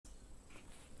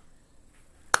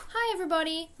Hi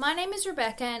everybody, my name is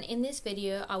Rebecca, and in this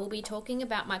video I will be talking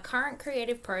about my current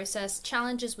creative process,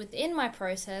 challenges within my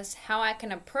process, how I can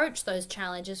approach those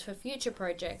challenges for future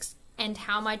projects, and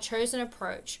how my chosen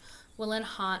approach will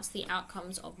enhance the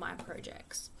outcomes of my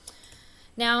projects.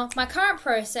 Now, my current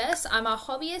process, I'm a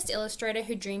hobbyist illustrator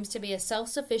who dreams to be a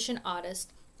self-sufficient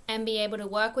artist and be able to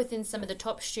work within some of the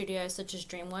top studios such as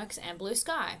DreamWorks and Blue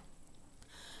Sky.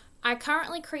 I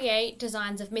currently create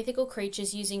designs of mythical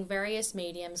creatures using various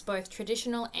mediums, both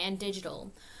traditional and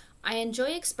digital. I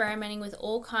enjoy experimenting with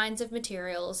all kinds of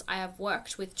materials. I have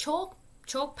worked with chalk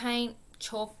paint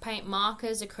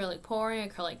markers, acrylic pouring,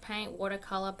 acrylic paint,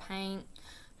 watercolor paint,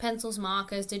 pencils,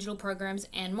 markers, digital programs,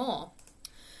 and more.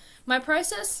 My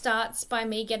process starts by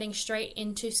me getting straight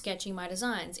into sketching my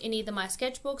designs in either my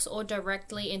sketchbooks or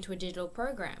directly into a digital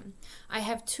program. I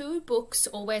have two books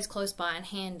always close by and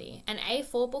handy, an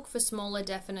A4 book for smaller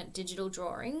definite digital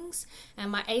drawings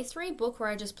and my A3 book where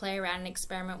I just play around and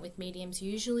experiment with mediums,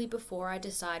 usually before I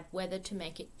decide whether to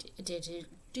make it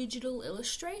digital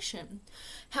illustration.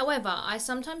 However, I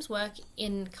sometimes work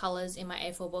in colors in my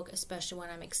A4 book, especially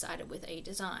when I'm excited with a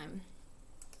design.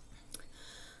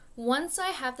 Once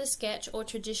I have the sketch or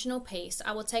traditional piece,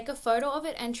 I will take a photo of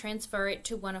it and transfer it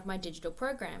to one of my digital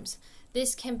programs.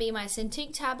 This can be my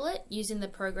Cintiq tablet using the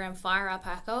program Fire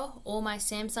Alpaca or my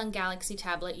Samsung Galaxy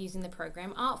tablet using the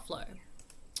program Artflow.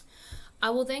 I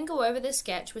will then go over the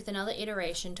sketch with another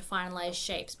iteration to finalize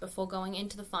shapes before going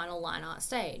into the final line art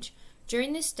stage.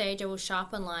 During this stage, I will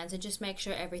sharpen lines and just make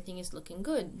sure everything is looking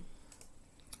good.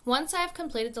 Once I have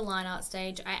completed the line art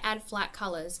stage, I add flat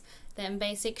colors, then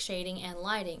basic shading and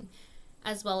lighting,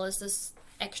 as well as this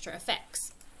extra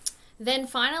effects. Then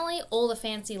finally, all the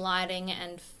fancy lighting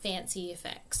and fancy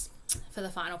effects for the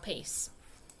final piece.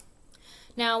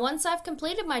 Now, once I've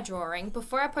completed my drawing,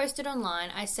 before I post it online,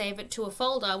 I save it to a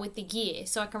folder with the gear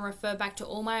so I can refer back to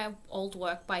all my old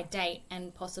work by date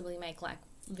and possibly make like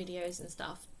videos and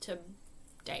stuff to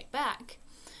date back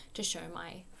to show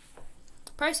my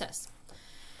process.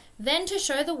 Then, to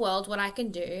show the world what I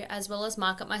can do, as well as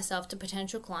market myself to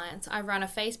potential clients, I run a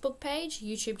Facebook page,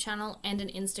 YouTube channel, and an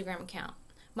Instagram account.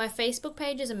 My Facebook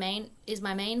page is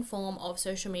my main form of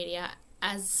social media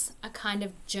as a kind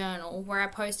of journal where I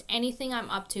post anything I'm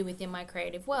up to within my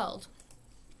creative world.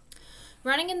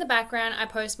 Running in the background, I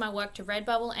post my work to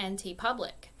Redbubble and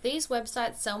TeePublic. These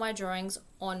websites sell my drawings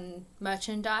on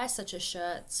merchandise such as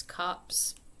shirts,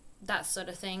 cups, that sort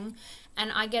of thing,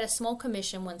 and I get a small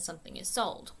commission when something is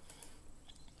sold.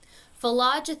 For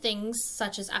larger things,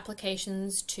 such as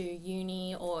applications to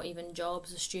uni or even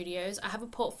jobs or studios, I have a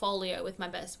portfolio with my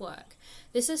best work.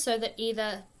 This is so that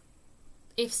either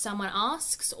if someone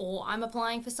asks or I'm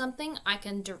applying for something, I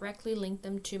can directly link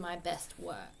them to my best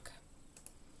work.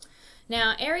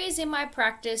 Now, areas in my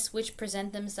practice which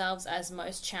present themselves as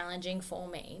most challenging for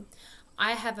me.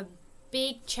 I have a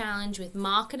big challenge with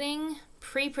marketing,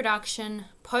 pre-production,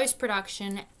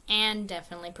 post-production, and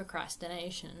definitely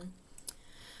procrastination.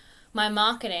 My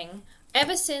marketing.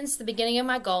 Ever since the beginning of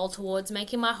my goal towards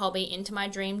making my hobby into my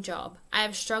dream job, I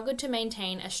have struggled to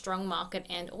maintain a strong market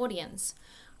and audience.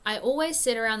 I always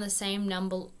sit around the same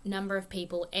number of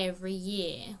people every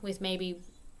year with maybe,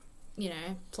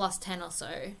 plus 10 or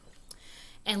so,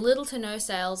 and little to no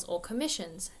sales or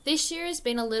commissions. This year has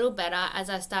been a little better as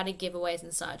I started giveaways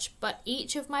and such, but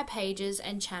each of my pages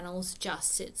and channels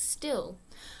just sits still.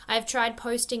 I have tried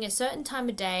posting a certain time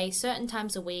of day, certain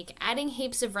times a week, adding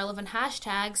heaps of relevant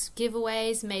hashtags,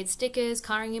 giveaways, made stickers,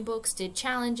 coloring books, did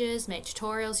challenges, made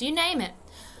tutorials, you name it.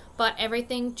 But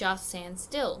everything just stands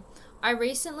still. I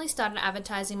recently started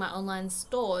advertising my online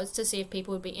stores to see if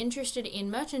people would be interested in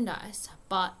merchandise,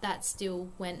 but that still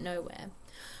went nowhere.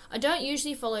 I don't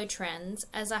usually follow trends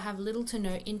as I have little to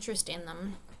no interest in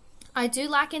them. I do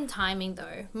lack in timing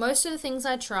though. Most of the things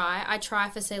I try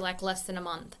for say like less than a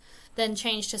month, then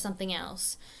change to something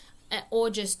else, or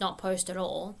just not post at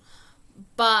all,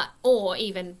 or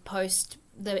even post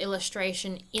the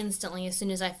illustration instantly as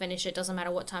soon as I finish it, doesn't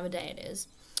matter what time of day it is.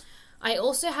 I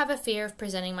also have a fear of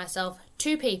presenting myself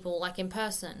to people like in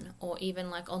person or even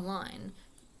like online.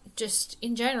 Just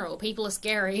in general, people are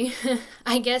scary.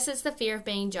 I guess it's the fear of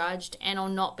being judged and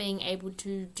on not being able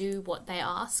to do what they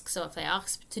ask. So if they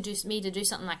ask me to do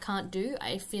something I can't do,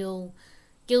 I feel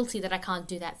guilty that I can't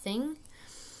do that thing.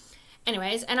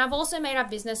 Anyways, and I've also made up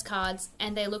business cards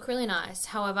and they look really nice.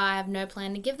 However, I have no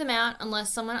plan to give them out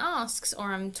unless someone asks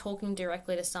or I'm talking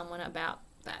directly to someone about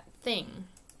that thing.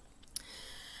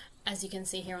 As you can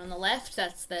see here on the left,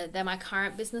 they're my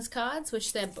current business cards,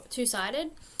 which they're two-sided.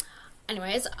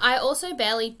 Anyways, I also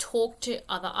barely talk to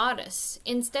other artists.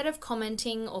 Instead of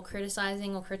commenting or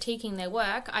criticizing or critiquing their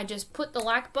work, I just put the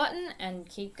like button and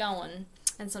keep going,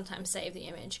 and sometimes save the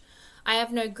image. I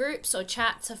have no groups or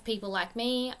chats of people like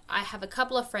me. I have a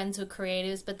couple of friends who are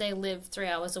creatives, but they live 3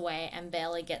 hours away and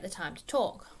barely get the time to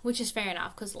talk, which is fair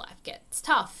enough because life gets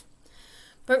tough.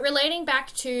 But relating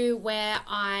back to where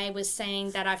I was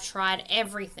saying that I've tried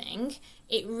everything,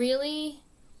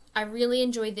 I really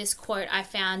enjoyed this quote I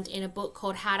found in a book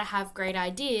called How to Have Great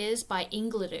Ideas by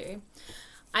Ingladu.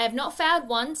 I have not failed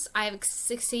once. I have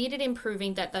succeeded in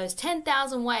proving that those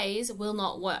 10,000 ways will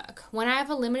not work. When I have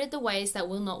eliminated the ways that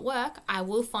will not work, I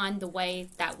will find the way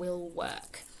that will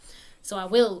work. So I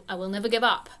will never give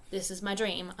up. This is my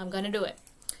dream. I'm going to do it.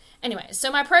 Anyway,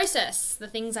 so my process, the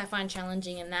things I find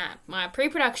challenging in that. My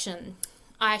pre-production.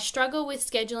 I struggle with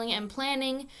scheduling and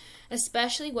planning,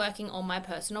 especially working on my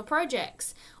personal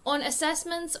projects. On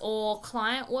assessments or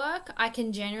client work, I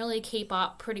can generally keep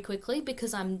up pretty quickly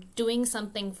because I'm doing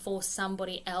something for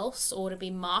somebody else or to be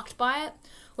marked by it.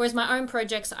 Whereas my own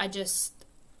projects,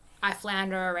 I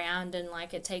flounder around and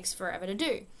like it takes forever to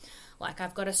do. Like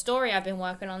I've got a story I've been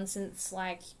working on since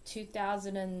like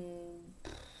 2000 and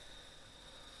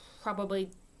probably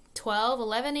 12,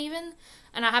 11 even,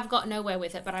 and I have got nowhere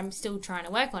with it, but I'm still trying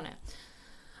to work on it.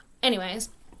 Anyways,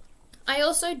 I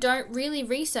also don't really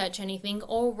research anything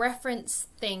or reference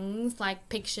things like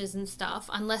pictures and stuff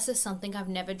unless it's something I've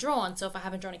never drawn. So if I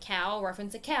haven't drawn a cow, I'll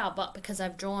reference a cow, but because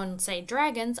I've drawn, say,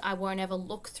 dragons, I won't ever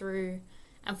look through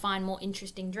and find more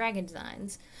interesting dragon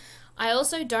designs. I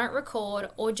also don't record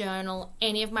or journal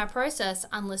any of my process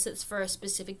unless it's for a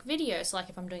specific video. So like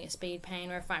if I'm doing a speed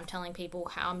paint or if I'm telling people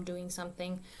how I'm doing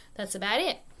something, that's about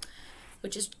it,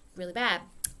 which is really bad.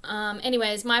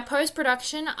 Anyways, my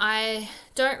post-production, I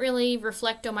don't really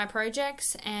reflect on my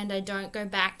projects and I don't go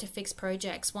back to fix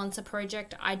projects. Once a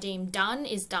project I deem done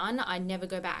is done, I never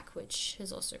go back, which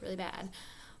is also really bad.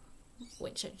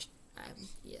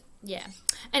 Yeah.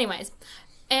 Anyways,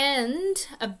 and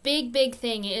a big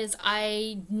thing is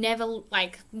I never,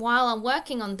 like, while I'm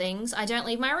working on things, I don't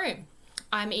leave my room.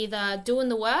 I'm either doing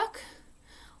the work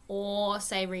or,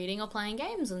 say, reading or playing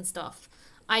games and stuff.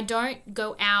 I don't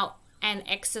go out and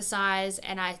exercise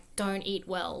and I don't eat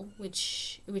well,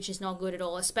 which is not good at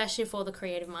all, especially for the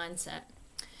creative mindset.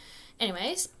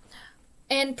 Anyways,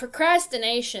 and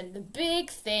procrastination, the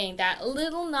big thing, that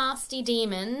little nasty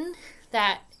demon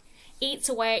that eats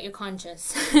away at your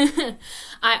conscience.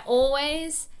 I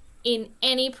always, in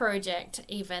any project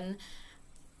even,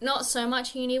 not so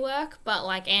much uni work, but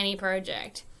like any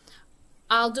project,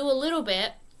 I'll do a little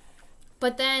bit,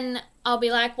 but then I'll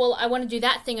be like, well, I want to do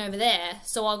that thing over there,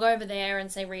 so I'll go over there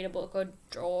and say read a book or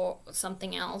draw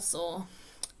something else or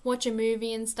watch a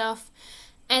movie and stuff.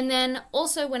 And then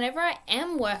also whenever I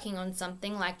am working on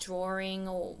something like drawing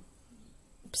or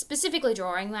specifically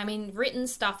drawing, I mean written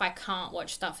stuff, I can't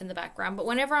watch stuff in the background, but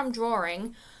whenever I'm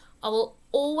drawing, I will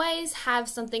always have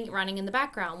something running in the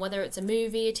background, whether it's a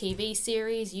movie, a TV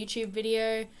series, YouTube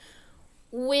video,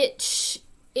 which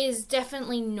is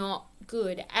definitely not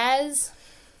good. As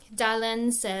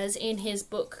Dalen says in his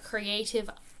book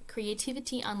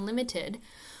Creativity Unlimited,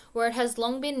 where it has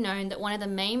long been known that one of the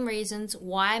main reasons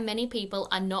why many people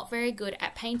are not very good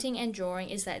at painting and drawing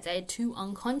is that they're too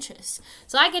unconscious.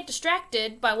 So I get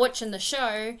distracted by watching the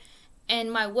show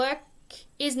and my work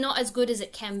is not as good as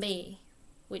it can be,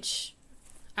 which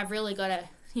I've really got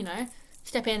to,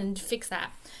 step in and fix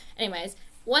that. Anyways,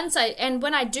 when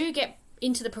I do get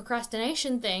into the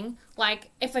procrastination thing, like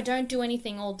if I don't do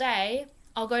anything all day,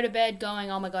 I'll go to bed going,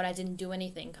 oh my god, I didn't do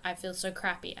anything. I feel so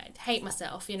crappy. I hate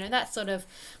myself, that sort of,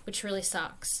 which really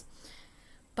sucks.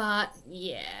 But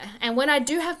yeah, and when I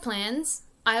do have plans,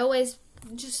 I always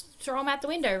just throw them out the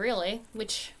window, really,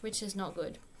 which is not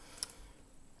good.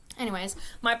 Anyways,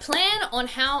 my plan on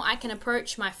how I can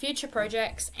approach my future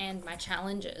projects and my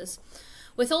challenges.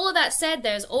 With all of that said,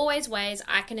 there's always ways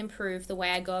I can improve the way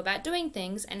I go about doing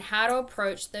things and how to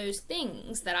approach those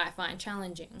things that I find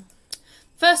challenging.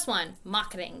 First one,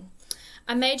 marketing.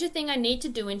 A major thing I need to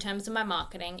do in terms of my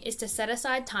marketing is to set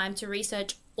aside time to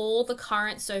research all the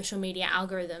current social media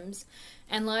algorithms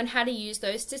and learn how to use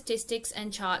those statistics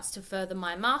and charts to further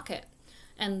my market.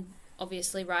 And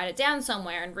obviously write it down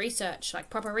somewhere and research,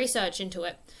 like proper research into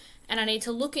it. And I need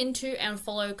to look into and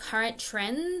follow current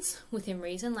trends within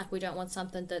reason. Like we don't want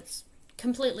something that's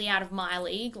completely out of my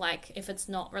league. Like if it's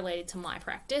not related to my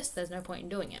practice, there's no point in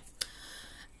doing it.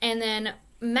 And then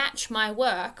match my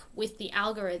work with the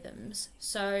algorithms.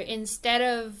 So instead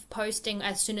of posting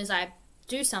as soon as I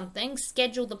do something,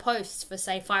 schedule the posts for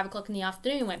say 5 o'clock in the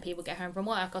afternoon when people get home from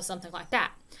work or something like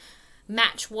that.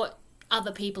 Match what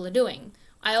other people are doing.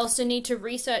 I also need to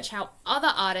research how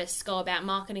other artists go about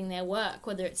marketing their work,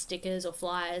 whether it's stickers or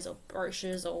flyers or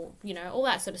brochures or, all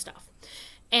that sort of stuff.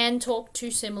 And talk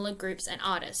to similar groups and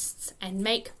artists and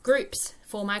make groups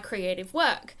for my creative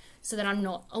work so that I'm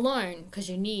not alone, because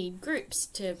you need groups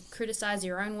to criticize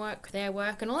your own work, their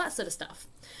work, and all that sort of stuff.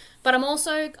 But I'm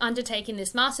also undertaking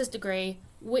this master's degree,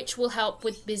 which will help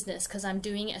with business, because I'm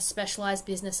doing a specialized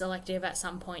business elective at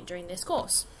some point during this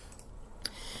course.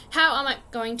 How am I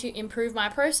going to improve my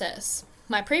process?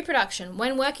 My pre-production.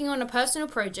 When working on a personal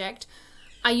project,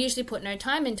 I usually put no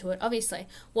time into it, obviously.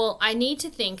 Well, I need to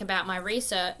think about my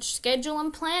research, schedule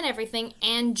and plan everything,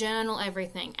 and journal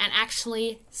everything, and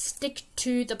actually stick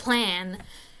to the plan.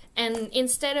 And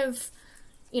instead of,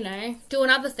 doing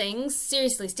other things,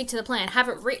 seriously, stick to the plan. Have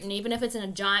it written, even if it's in a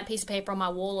giant piece of paper on my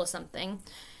wall or something.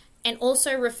 And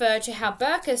also refer to how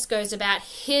Bekssketches goes about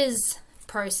his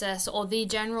process, or the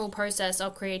general process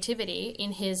of creativity,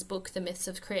 in his book, The Myths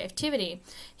of Creativity.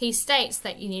 He states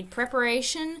that you need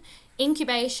preparation,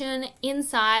 incubation,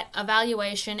 insight,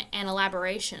 evaluation, and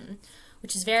elaboration,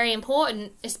 which is very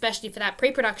important, especially for that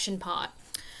pre-production part.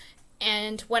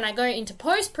 And when I go into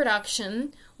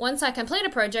post-production, once I complete a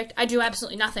project, I do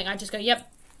absolutely nothing. I just go,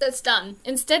 yep, that's done.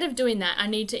 Instead of doing that, I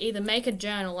need to either make a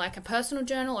journal, like a personal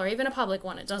journal or even a public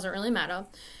one, it doesn't really matter,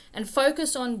 and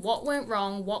focus on what went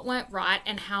wrong, what went right,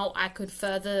 and how I could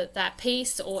further that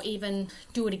piece or even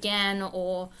do it again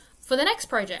or for the next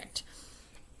project.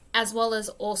 As well as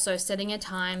also setting a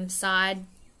time aside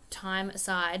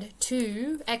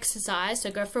to exercise.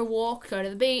 So go for a walk, go to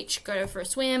the beach, go for a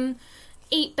swim,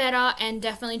 eat better, and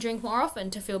definitely drink more often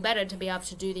to feel better, to be able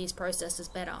to do these processes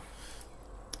better.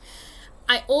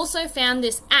 I also found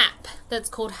this app that's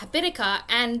called Habitica,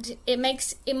 and it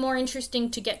makes it more interesting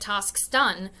to get tasks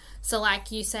done. So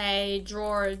like you say,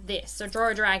 draw this or draw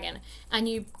a dragon, and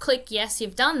you click yes,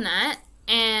 you've done that,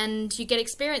 and you get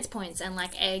experience points and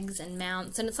like eggs and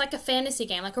mounts, and it's like a fantasy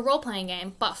game, like a role-playing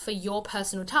game, but for your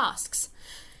personal tasks.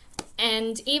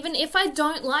 And even if I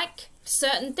don't like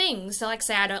certain things, so like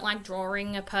say I don't like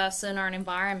drawing a person or an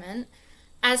environment,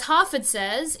 as Harford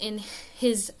says in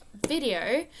his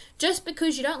video, just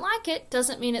because you don't like it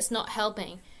doesn't mean it's not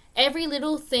helping. Every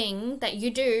little thing that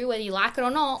you do, whether you like it or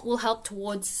not, will help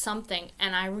towards something,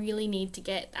 and I really need to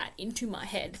get that into my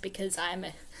head because I'm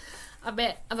a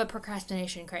bit of a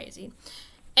procrastination crazy.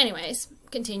 Anyways,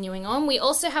 continuing on, we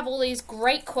also have all these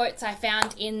great quotes I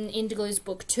found in Indiglu's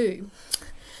book too.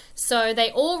 So they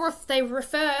all they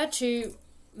refer to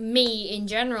me in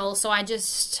general, so I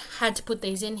just had to put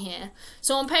these in here.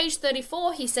 So on page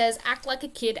 34, he says, act like a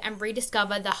kid and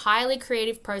rediscover the highly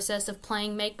creative process of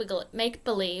playing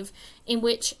make-believe, in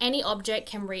which any object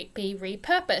can be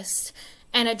repurposed,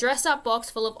 and a dress-up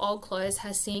box full of old clothes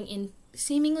has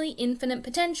seemingly infinite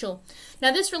potential.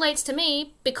 Now this relates to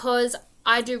me because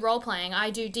I do role-playing, I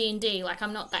do D&D, like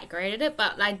I'm not that great at it,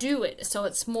 but I do it, so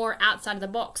it's more outside of the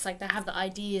box, like they have the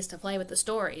ideas to play with the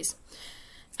stories.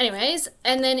 Anyways,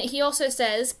 and then he also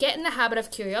says, get in the habit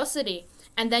of curiosity,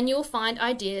 and then you'll find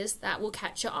ideas that will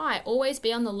catch your eye. Always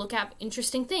be on the lookout for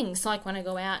interesting things, like when I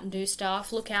go out and do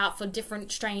stuff, look out for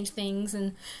different strange things,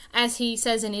 and as he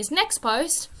says in his next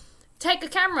post, take a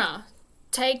camera,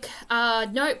 take a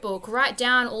notebook, write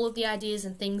down all of the ideas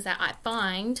and things that I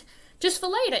find, just for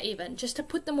later even, just to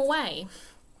put them away.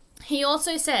 He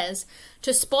also says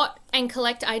to spot and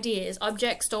collect ideas,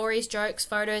 objects, stories, jokes,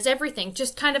 photos, everything.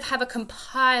 Just kind of have a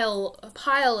pile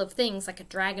of things, like a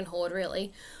dragon hoard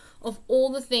really, of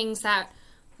all the things that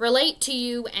relate to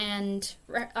you and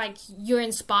like you're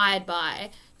inspired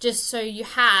by. Just so you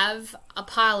have a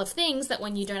pile of things that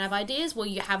when you don't have ideas, well,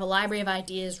 you have a library of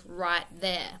ideas right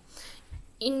there.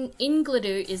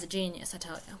 Ingladu is a genius, I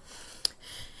tell you.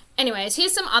 Anyways,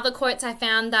 here's some other quotes I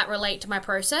found that relate to my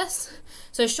process.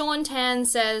 So Sean Tan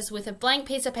says, with a blank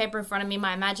piece of paper in front of me,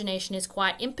 my imagination is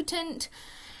quite impotent.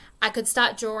 I could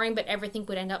start drawing, but everything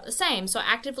would end up the same. So I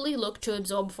actively look to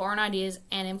absorb foreign ideas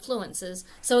and influences.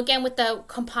 So again, with the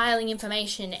compiling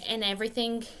information and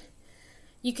everything,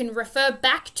 you can refer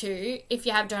back to if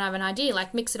you don't have an idea,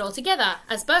 like mix it all together.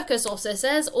 As Bekssketches also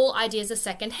says, all ideas are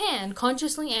second-hand,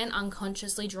 consciously and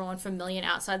unconsciously drawn from a million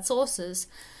outside sources.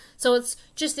 So it's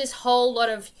just this whole lot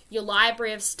of your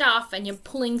library of stuff and you're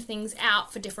pulling things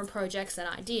out for different projects and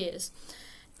ideas.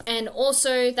 And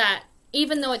also that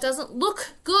even though it doesn't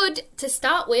look good to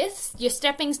start with, your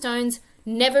stepping stones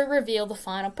never reveal the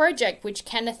final project, which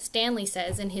Kenneth Stanley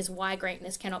says in his Why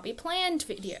Greatness Cannot Be Planned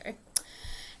video.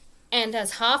 And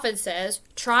as Harford says,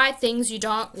 try things you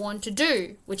don't want to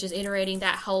do, which is iterating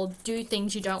that whole do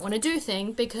things you don't want to do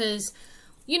thing, because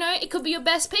you know, it could be your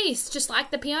best piece, just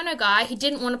like the piano guy. He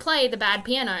didn't want to play the bad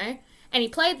piano, and he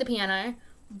played the piano,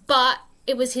 but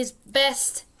it was his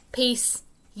best piece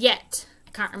yet.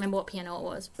 I can't remember what piano it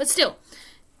was, but still,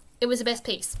 it was the best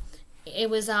piece. It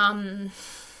was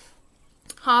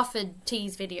Harford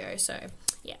T's video, so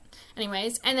yeah.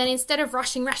 Anyways, and then instead of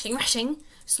rushing,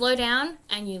 slow down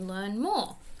and you learn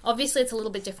more. Obviously, it's a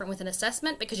little bit different with an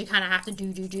assessment because you kind of have to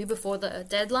do before the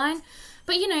deadline.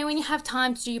 But, you know, when you have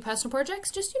time to do your personal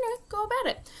projects, just, you know, go about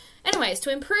it. Anyways,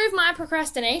 to improve my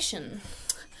procrastination,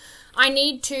 I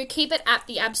need to keep it at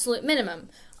the absolute minimum.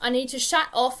 I need to shut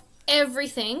off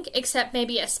everything except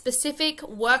maybe a specific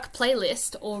work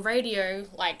playlist or radio,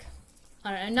 like,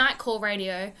 I don't know, night call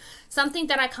radio, something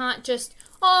that I can't just,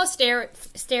 stare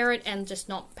at and just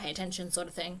not pay attention sort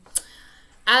of thing.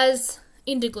 As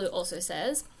Indiglue also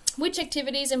says, which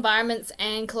activities, environments,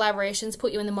 and collaborations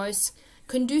put you in the most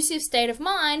conducive state of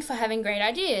mind for having great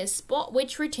ideas? Spot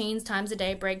which routines, times a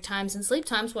day, break times, and sleep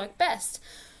times work best.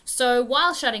 So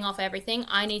while shutting off everything,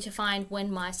 I need to find when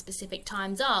my specific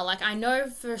times are. Like, I know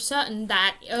for certain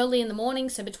that early in the morning,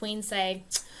 so between, say,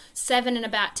 7 and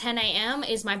about 10 a.m.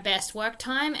 is my best work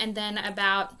time, and then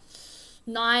about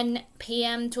 9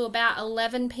 p.m. to about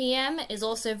 11 p.m. is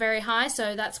also very high,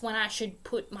 so that's when I should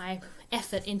put my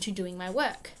effort into doing my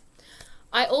work.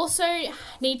 I also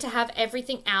need to have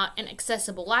everything out and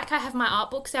accessible. Like I have my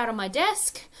art books out on my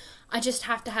desk, I just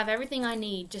have to have everything I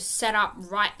need just set up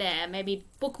right there. Maybe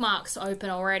bookmarks open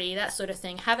already, that sort of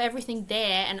thing. Have everything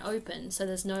there and open so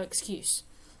there's no excuse.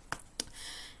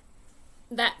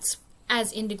 That's,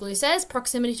 as Indiglue says,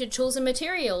 proximity to tools and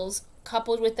materials,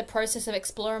 coupled with the process of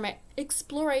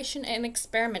exploration and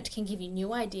experiment, can give you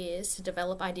new ideas to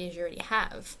develop ideas you already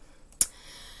have.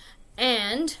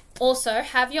 And also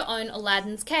have your own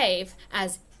Aladdin's cave,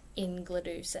 as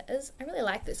Indiglue says. I really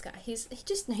like this guy.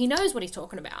 He knows what he's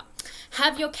talking about.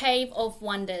 Have your cave of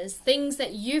wonders, things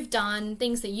that you've done,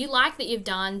 things that you like that you've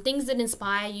done, things that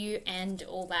inspire you, and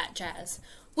all that jazz.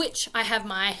 Which I have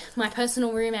my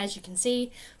personal room, as you can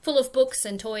see, full of books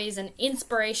and toys and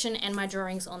inspiration, and my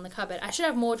drawings on the cupboard. I should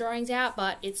have more drawings out,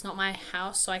 but it's not my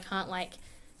house, so I can't like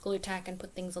glue tack and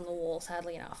put things on the wall,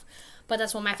 sadly enough. But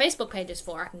that's what my Facebook page is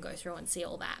for. I can go through and see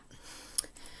all that.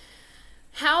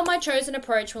 How my chosen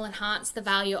approach will enhance the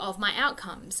value of my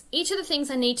outcomes. Each of the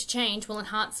things I need to change will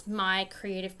enhance my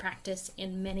creative practice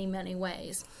in many, many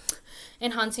ways.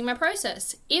 Enhancing my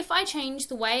process. If I change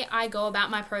the way I go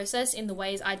about my process in the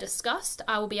ways I discussed,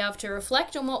 I will be able to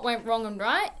reflect on what went wrong and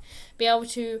right, be able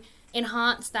to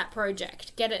enhance that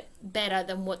project, get it better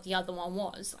than what the other one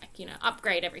was, like, you know,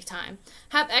 upgrade every time.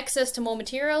 Have access to more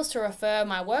materials to refer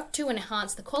my work to and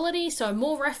enhance the quality, so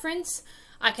more reference,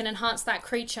 I can enhance that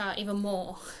creature even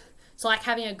more. So like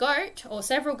having a goat or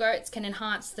several goats can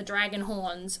enhance the dragon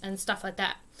horns and stuff like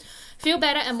that. Feel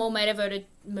better and more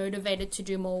motivated to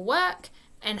do more work,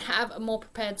 and have a more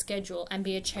prepared schedule and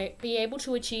be able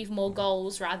to achieve more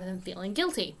goals rather than feeling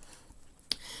guilty.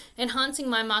 Enhancing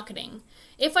my marketing.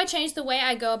 If I change the way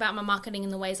I go about my marketing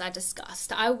in the ways I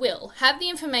discussed, I will have the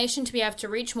information to be able to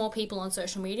reach more people on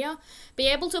social media, be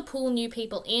able to pull new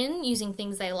people in using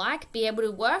things they like, be able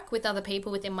to work with other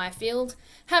people within my field,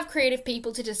 have creative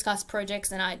people to discuss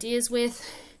projects and ideas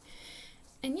with,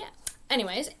 and yeah.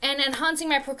 Anyways, and enhancing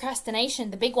my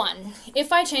procrastination, the big one.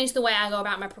 If I change the way I go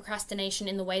about my procrastination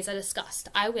in the ways I discussed,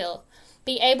 I will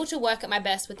be able to work at my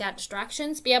best without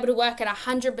distractions, be able to work at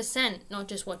 100%, not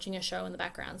just watching a show in the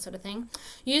background sort of thing.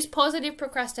 Use positive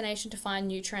procrastination to find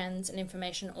new trends and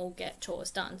information or get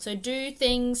chores done. So do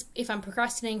things, if I'm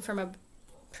procrastinating from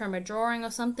a drawing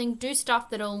or something, do stuff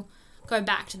that'll go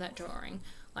back to that drawing,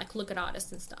 like look at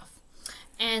artists and stuff.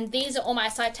 And these are all my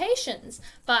citations.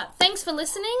 But thanks for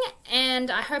listening,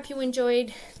 and I hope you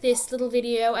enjoyed this little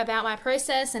video about my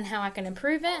process and how I can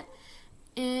improve it.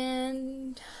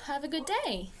 And have a good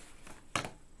day.